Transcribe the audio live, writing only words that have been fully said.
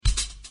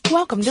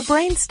Welcome to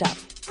Brain Stuff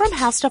from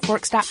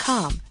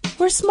HowStuffWorks.com,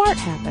 where smart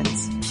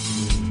happens.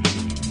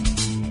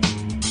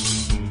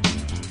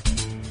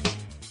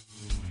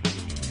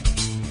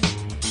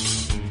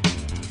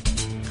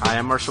 Hi,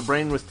 I'm Marshall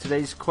Brain with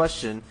today's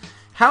question.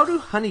 How do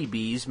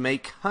honeybees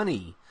make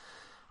honey?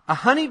 A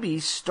honeybee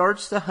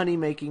starts the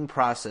honey-making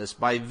process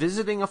by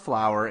visiting a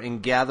flower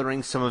and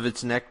gathering some of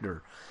its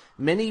nectar.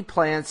 Many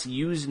plants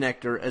use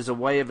nectar as a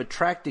way of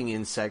attracting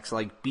insects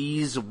like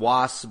bees,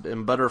 wasps,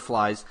 and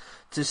butterflies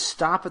to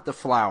stop at the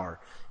flower.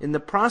 In the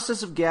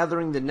process of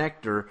gathering the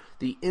nectar,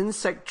 the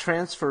insect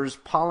transfers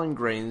pollen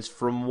grains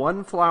from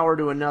one flower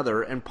to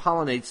another and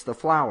pollinates the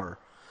flower.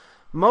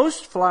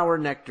 Most flower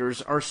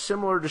nectars are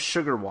similar to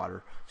sugar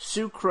water,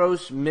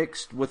 sucrose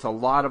mixed with a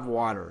lot of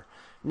water.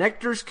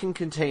 Nectars can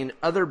contain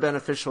other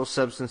beneficial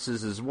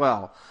substances as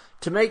well.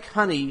 To make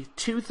honey,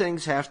 two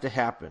things have to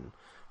happen.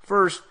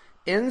 First,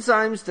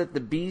 enzymes that the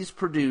bees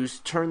produce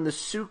turn the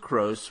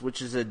sucrose,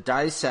 which is a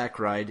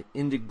disaccharide,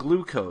 into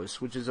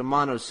glucose, which is a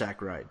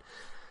monosaccharide.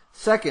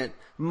 Second,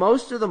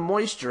 most of the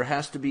moisture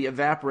has to be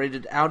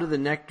evaporated out of the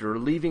nectar,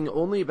 leaving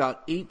only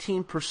about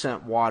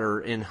 18% water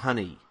in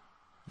honey.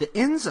 The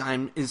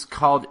enzyme is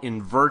called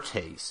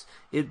invertase.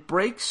 It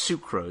breaks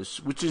sucrose,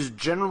 which is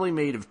generally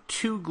made of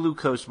two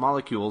glucose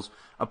molecules,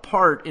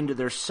 apart into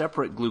their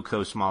separate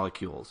glucose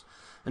molecules.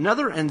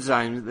 Another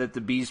enzyme that the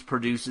bees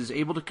produce is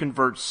able to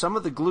convert some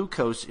of the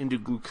glucose into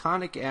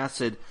gluconic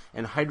acid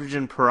and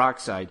hydrogen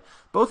peroxide,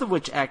 both of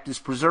which act as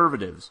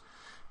preservatives.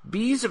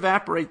 Bees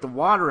evaporate the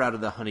water out of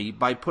the honey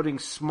by putting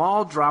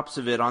small drops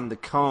of it on the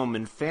comb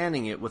and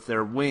fanning it with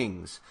their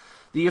wings.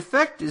 The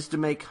effect is to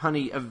make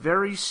honey a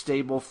very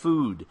stable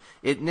food.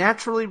 It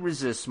naturally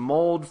resists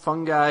mold,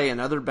 fungi,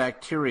 and other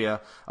bacteria,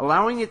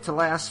 allowing it to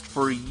last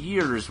for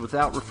years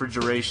without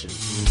refrigeration.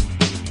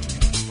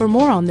 For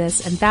more on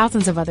this and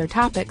thousands of other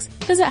topics,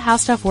 visit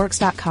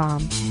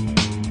HowStuffWorks.com.